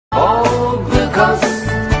glucose.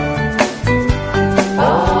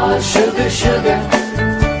 Ah, sugar, sugar,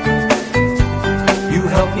 you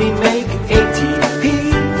help me make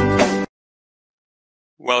ATP.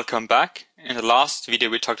 Welcome back. In the last video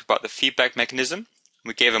we talked about the feedback mechanism.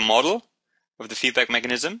 We gave a model of the feedback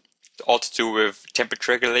mechanism, all to do with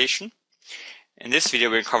temperature regulation. In this video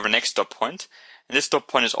we'll cover the next stop point. And this stop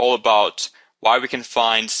point is all about why we can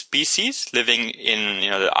find species living in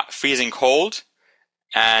the freezing cold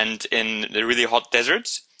and in the really hot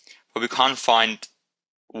deserts, but we can't find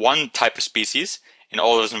one type of species in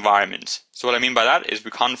all those environments. So what I mean by that is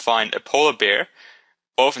we can't find a polar bear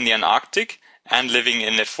both in the Antarctic and living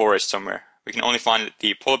in the forest somewhere. We can only find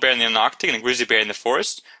the polar bear in the Antarctic and the grizzly bear in the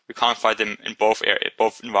forest. We can't find them in both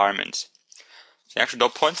environments. So the actual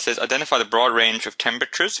dot point says identify the broad range of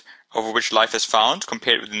temperatures over which life is found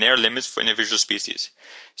compared with the narrow limits for individual species.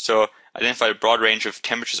 So identify the broad range of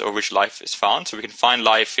temperatures over which life is found. So we can find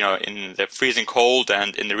life, in the freezing cold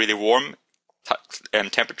and in the really warm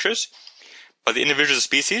temperatures. But the individual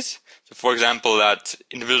species, so for example, that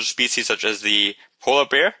individual species such as the polar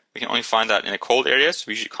bear, we can only find that in the cold areas.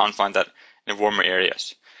 We usually can't find that in the warmer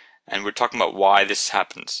areas. And we're talking about why this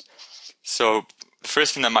happens. So the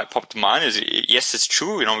first thing that might pop to mind is, yes, it's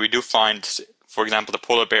true. We do find, for example, the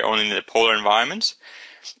polar bear only in the polar environments.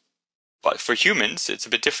 But for humans, it's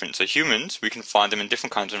a bit different. So humans, we can find them in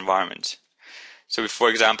different kinds of environments. So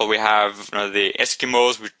for example, we have the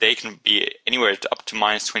Eskimos, which they can be anywhere up to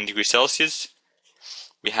minus 20 degrees Celsius.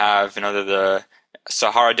 We have the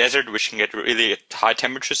Sahara Desert, which can get really high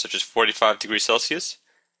temperatures, such as 45 degrees Celsius,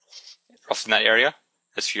 roughly in that area.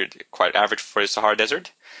 That's quite average for the Sahara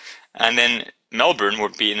Desert. And then Melbourne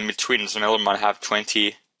would be in between, so Melbourne might have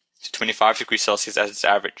 20 to 25 degrees Celsius as its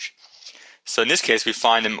average. So in this case, we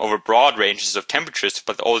find them over broad ranges of temperatures,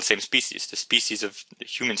 but all the same species, the species of the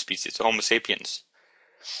human species, the Homo sapiens.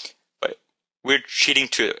 But we're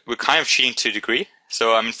kind of cheating to a degree.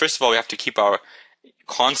 So first of all, we have to keep our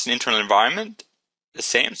constant internal environment the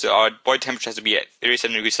same. So our body temperature has to be at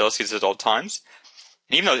 37 degrees Celsius at all times.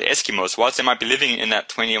 And even though the Eskimos, whilst they might be living in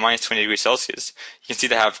that minus 20 degrees Celsius, you can see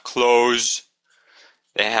they have clothes,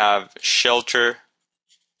 they have shelter,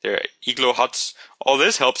 their igloo huts. All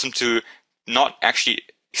this helps them to not actually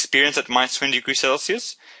experience at minus 20 degrees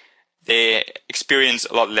Celsius. They experience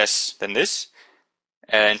a lot less than this.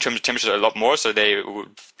 In terms of temperature, a lot more, so they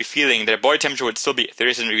would be feeling their body temperature would still be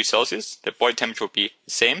 37 degrees Celsius. Their body temperature would be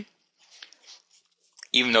the same,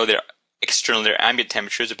 even though their ambient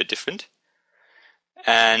temperature is a bit different.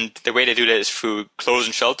 And the way they do that is through clothes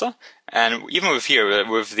and shelter. And even with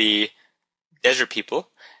the desert people,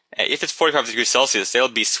 if it's 45 degrees Celsius, they'll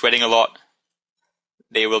be sweating a lot.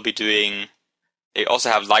 They also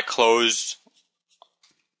have light clothes.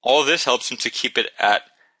 All of this helps them to keep it at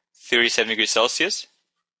 37 degrees Celsius.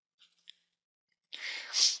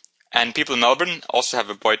 And people in Melbourne also have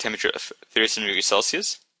a body temperature of 37 degrees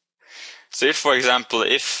Celsius. So if, for example, the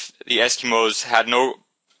Eskimos had no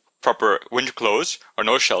proper winter clothes or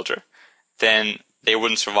no shelter, then they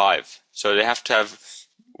wouldn't survive. So they have to have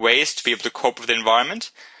ways to be able to cope with the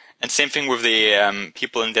environment. And same thing with the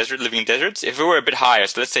people in living in deserts. If it were a bit higher,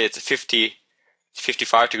 so let's say it's 50 to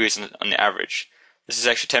 55 degrees on the average, this is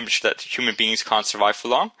actually a temperature that human beings can't survive for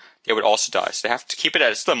long. They would also die. So they have to keep it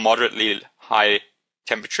at still a moderately high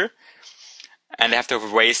temperature, and they have to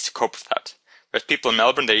have ways to cope with that. Whereas people in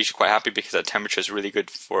Melbourne, they're usually quite happy because that temperature is really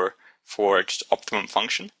good for just optimum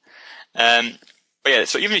function. But yeah,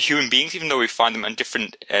 so even human beings, even though we find them in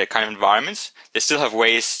different kind of environments, they still have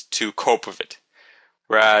ways to cope with it.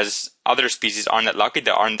 Whereas other species aren't that lucky,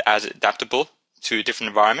 they aren't as adaptable to different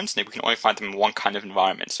environments, and we can only find them in one kind of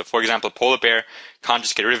environment. So for example, a polar bear can't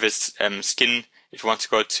just get rid of its skin if it wants to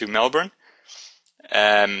go to Melbourne.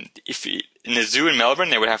 If in a zoo in Melbourne,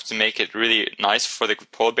 they would have to make it really nice for the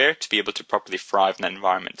polar bear to be able to properly thrive in that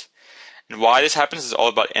environment. And why this happens is all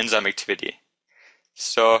about enzyme activity.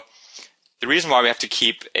 So the reason why we have to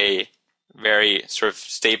keep a very sort of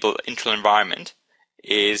stable internal environment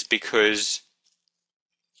is because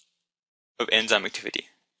of enzyme activity.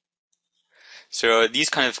 So these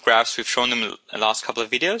kind of graphs, we've shown them in the last couple of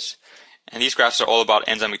videos, and these graphs are all about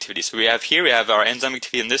enzyme activity. So we have our enzyme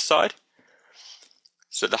activity on this side.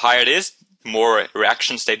 So the higher it is, the more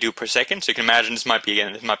reactions they do per second. So you can imagine this might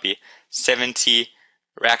be 70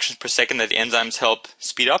 reactions per second that the enzymes help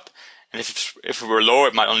speed up. And if it were lower,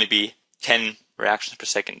 it might only be 10 reactions per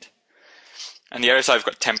second. And the other side, we've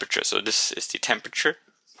got temperature. So this is the temperature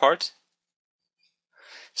part.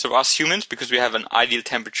 So for us humans, because we have an ideal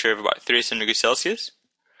temperature of about 37 degrees Celsius,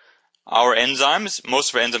 our enzymes,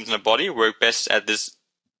 most of our enzymes in the body work best at this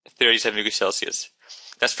 37 degrees Celsius.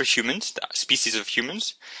 That's for humans, the species of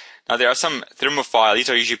humans. Now there are some thermophile, these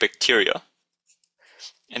are usually bacteria,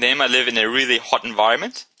 and they might live in a really hot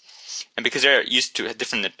environment, and because they're used to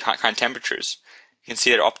different kind of temperatures, you can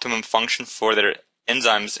see their optimum function for their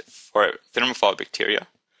enzymes for thermophile bacteria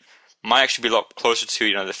might actually be a lot closer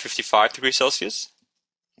to the 55 degrees Celsius.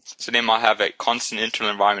 So they might have a constant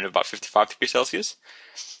internal environment of about 55 degrees Celsius.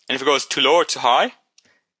 And if it goes too low or too high,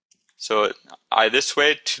 so either this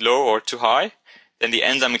way, too low or too high, then the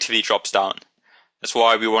enzyme activity drops down. That's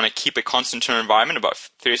why we want to keep a constant internal environment about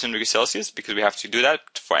 37 degrees Celsius, because we have to do that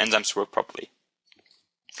for enzymes to work properly.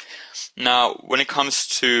 Now, when it comes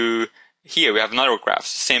to here, we have another graph.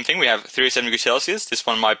 Same thing, we have 37 degrees Celsius. This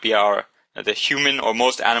one might be our, the human, or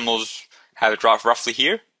most animals have it roughly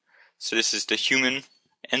here. So this is the human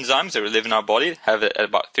enzymes that live in our body, have it at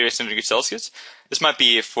about 37 degrees Celsius. This might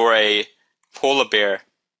be for a polar bear.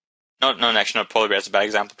 Actually not polar bear, it's a bad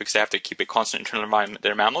example because they have to keep a constant internal environment,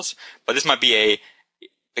 they're mammals. But this might be a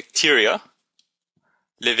bacteria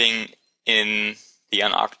living in the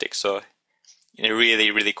Antarctic, so in a really,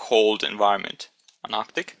 really cold environment,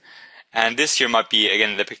 Antarctic. And this here might be,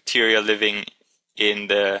 again, the bacteria living in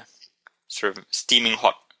the sort of steaming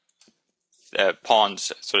hot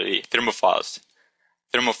ponds, so the thermophiles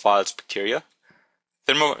bacteria.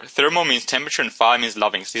 Thermo means temperature and phile means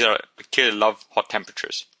loving, so these are bacteria that love hot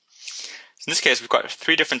temperatures. So in this case, we've got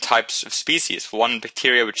three different types of species. One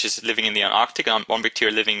bacteria which is living in the Antarctic, and one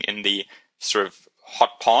bacteria living in the sort of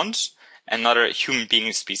hot ponds, and another human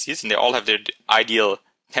being species, and they all have their ideal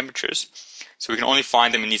temperatures. So we can only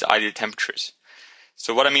find them in these ideal temperatures.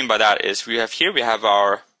 So what I mean by that is we have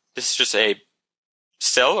our, this is just a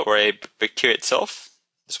cell or a bacteria itself.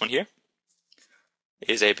 This one here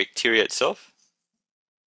is a bacteria itself.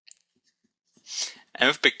 And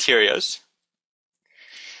with bacterias,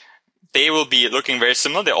 they will be looking very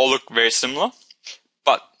similar. They all look very similar,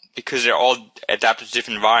 but because they're all adapted to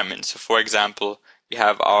different environments. So for example, we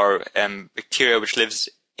have our bacteria which lives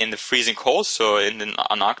in the freezing cold, so in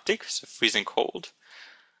the Antarctic, so freezing cold.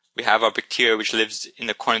 We have our bacteria which lives in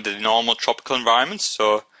according to the normal tropical environment,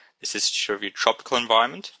 so this is sort of your tropical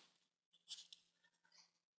environment.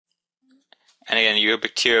 And again, your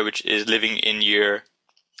bacteria which is living in your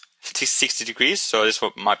 60 degrees, so this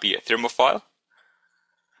one might be a thermophile.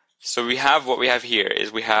 So we have what we have here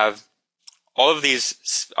is we have all of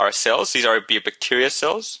these are cells. These are bacteria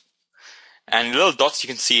cells, and the little dots you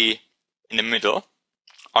can see in the middle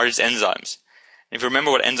are just enzymes. And if you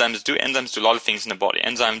remember what enzymes do a lot of things in the body.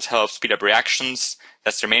 Enzymes help speed up reactions.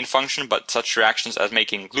 That's their main function. But such reactions as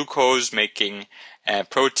making glucose, making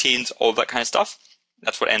proteins, all that kind of stuff,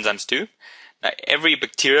 that's what enzymes do. Now, every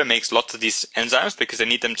bacteria makes lots of these enzymes because they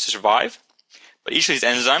need them to survive. But each of these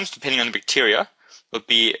enzymes, depending on the bacteria, will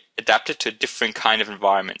be adapted to a different kind of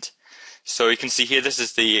environment. So you can see here, this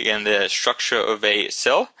is the structure of a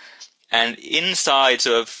cell. And inside,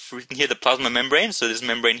 so we can hear the plasma membrane, so this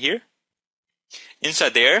membrane here.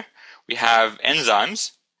 Inside there, we have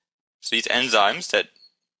enzymes. So these enzymes that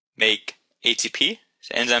make ATP,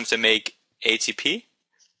 so enzymes that make ATP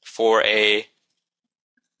for a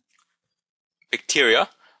bacteria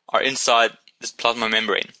are inside this plasma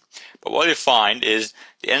membrane. But what you find is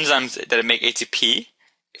the enzymes that make ATP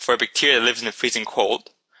for a bacteria that lives in the freezing cold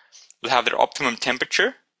will have their optimum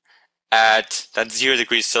temperature at that 0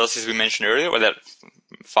 degrees Celsius we mentioned earlier, or that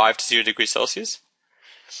 5 to 0 degrees Celsius.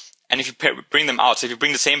 And if you bring them out, so if you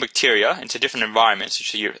bring the same bacteria into different environments,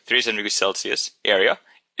 such as your 37 degrees Celsius area,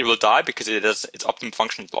 it will die because its optimum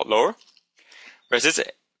function is a lot lower. Whereas this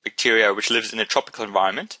bacteria, which lives in a tropical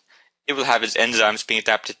environment, it will have its enzymes being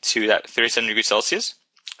adapted to that 37 degrees Celsius.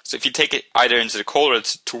 So if you take it either into the cold or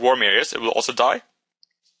to warm areas, it will also die.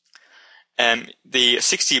 The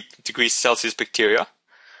 60 degrees Celsius bacteria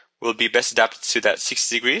will be best adapted to that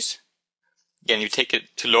 60 degrees. Again, you take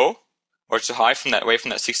it too low or too high away from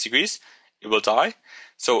that 60 degrees, it will die.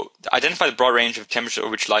 So to identify the broad range of temperature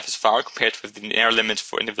over which life is found compared with the narrow limits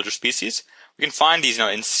for individual species, we can find these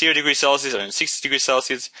in 0 degrees Celsius or in 60 degrees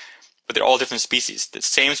Celsius, but they're all different species. The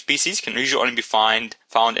same species can usually only be found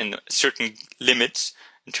in certain limits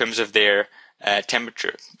in terms of their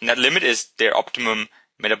temperature. And that limit is their optimum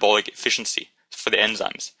metabolic efficiency for the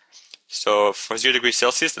enzymes. So for 0 degrees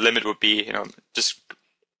Celsius, the limit would be just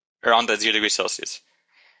around that 0 degrees Celsius.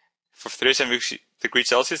 For 37 degrees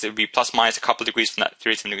Celsius, it would be plus minus a couple degrees from that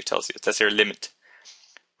 37 degrees Celsius. That's their limit.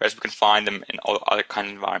 Whereas we can find them in all other kind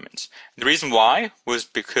of environments. And the reason why was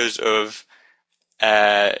because of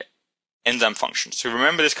enzyme functions. So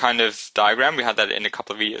remember this kind of diagram? We had that in a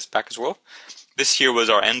couple of videos back as well. This here was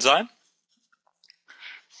our enzyme.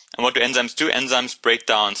 And what do enzymes do? Enzymes break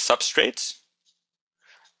down substrates.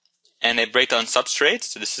 and they break down substrate,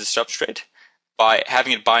 so this is substrate, by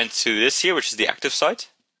having it bind to this here, which is the active site.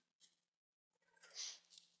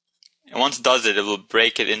 And once it does it, it will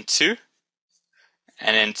break it in two,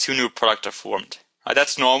 and then two new products are formed.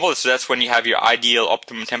 That's normal, so that's when you have your ideal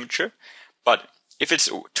optimum temperature. But if it's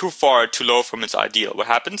too far, too low from its ideal, what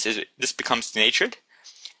happens is this becomes denatured.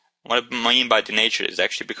 What I mean by denatured is it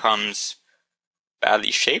actually becomes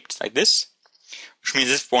badly shaped, like this, which means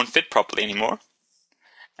this won't fit properly anymore.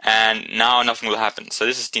 And now nothing will happen. So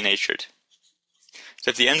this is denatured. So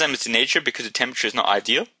if the enzyme is denatured because the temperature is not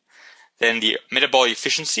ideal, then the metabolic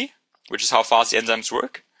efficiency, which is how fast the enzymes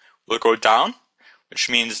work, will go down, which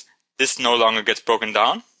means this no longer gets broken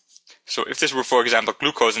down. So if this were, for example,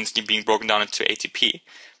 glucose instead of being broken down into ATP,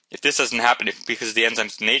 if this doesn't happen because the enzyme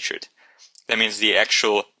is denatured, that means the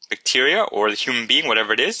actual bacteria or the human being,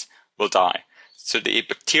 whatever it is, will die. So the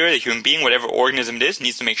bacteria, the human being, whatever organism it is,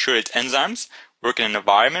 needs to make sure its enzymes work in an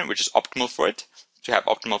environment which is optimal for it to have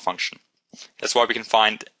optimal function. That's why we can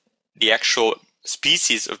find the actual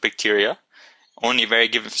species of bacteria only very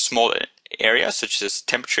given small areas, such as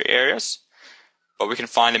temperature areas, but we can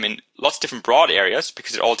find them in lots of different broad areas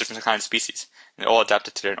because they're all different kinds of species and they're all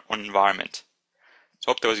adapted to their own environment. So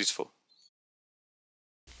I hope that was useful.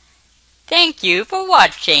 Thank you for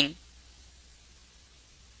watching.